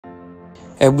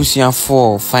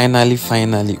Ebusiafo finally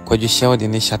Kwadwo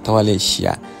Sheldon and Shatta Wale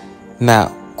share. Now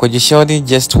Kwadwo Sheldon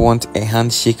just want a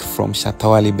handshake from Shatta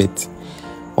Wale, but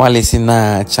Wale say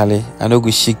nah Charlie, I no go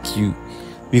shake you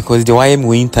because the way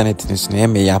my internet is na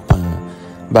me yapan.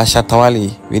 But Shatta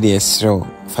Wale with the esro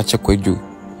fache Kwadwo.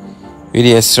 With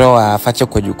the esro fache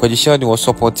Kwadwo. Kwadwo Sheldon was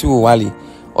supporting Wale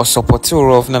or supporting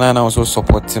Rolf Nana also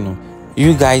supporting no.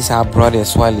 You guys are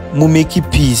brothers Wale. Mu make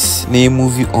peace na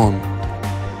movie on.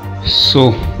 So,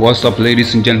 what's up,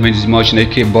 ladies and gentlemen? This is Motion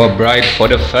aka Bob Bright. For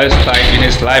the first time in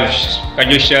his life,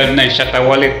 Kwadwo Sheldon and Shatta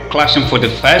Wale clashing for the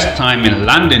first time in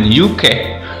London, UK.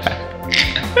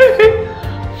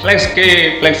 Flex,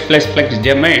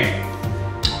 Jermaine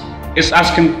is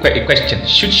asking a question.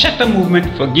 Should Shatta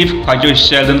movement forgive Kwadwo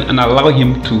Sheldon and allow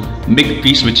him to make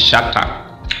peace with Shatta?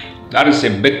 That is a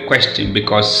big question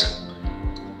because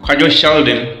Kwadwo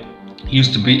Sheldon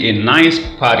used to be a nice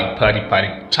party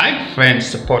type friend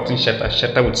supporting Shatta.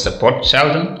 Shatta would support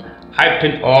Sheldon,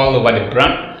 hyping all over the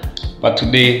brand. But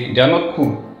today they are not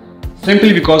cool.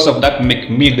 Simply because of that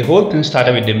McMill. The whole thing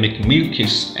started with the McMill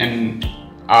case, and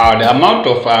the amount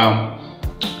of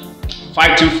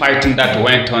fighting that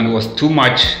went on was too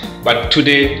much. But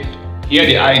today, here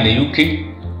they are in the UK.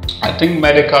 I think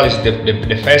Medikal is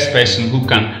the first person who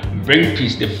can bring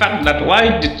peace. The fact that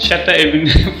why did Shatta even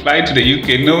fly to the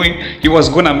UK knowing he was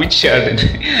gonna meet Sheldon?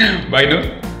 But you know,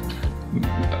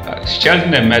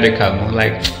 Sheldon and Medikal,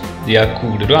 like, they are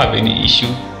cool. They don't have any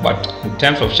issue. But in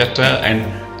terms of Shatta and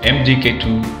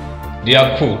MDK2, they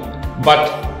are cool. But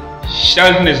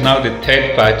Sheldon is now the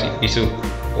third party. So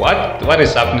what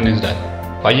is happening is that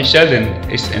Kwadwo Sheldon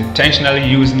is intentionally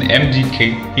using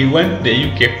MDK. He went to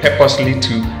the UK purposely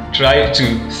to try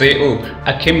to say, oh,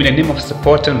 I came in the name of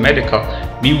supporting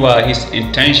Medikal. Meanwhile, his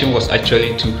intention was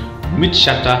actually to meet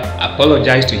Shatta,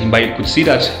 apologize to him. But you could see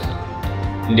that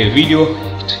in the video,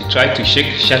 he tried to shake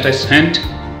Shatta's hand.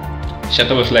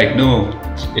 Shatta was like, no,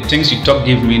 the things you talk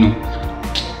give me, no,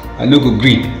 I no go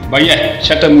green. But yeah,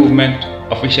 Shatta movement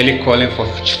officially calling for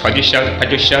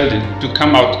Kwadwo Sheldon to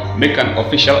come out, make an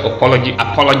official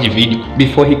apology video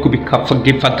before he could be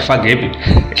forgiven.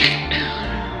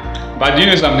 But you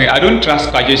know something, I don't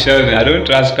trust Kwadwo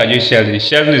Sheldon.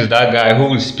 Sheldon is that guy who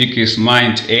will speak his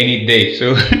mind any day.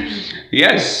 So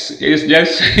yes, it's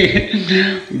just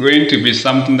going to be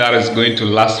something that is going to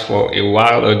last for a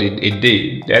while or a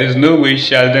day. There is no way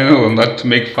Sheldon will not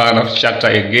make fun of Shatta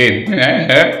again.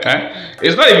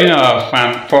 It's not even a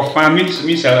fan. For fun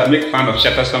means I make fun of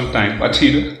Shatta sometimes, but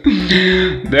you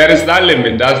know, there is that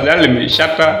limit. That's that limit.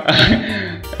 Shatta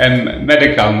and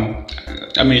Medikal.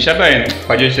 I mean, Shatta and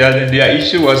Kwadwo Sheldon, their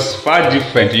issue was far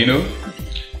different, you know.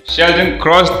 Sheldon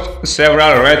crossed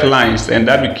several red lines and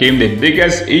that became the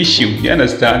biggest issue, you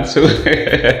understand? So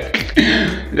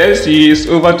let's see, it's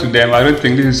over to them. I don't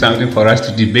think this is something for us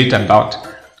to debate about.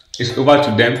 It's over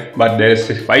to them, but there's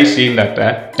a wise saying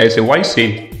that there's a wise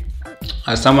saying,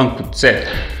 as someone could say,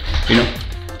 you know,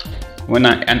 when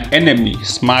an enemy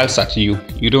smiles at you,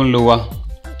 you don't lower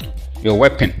your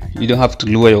weapon. You don't have to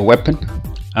lower your weapon.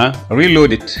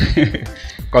 Reload it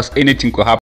because anything could happen.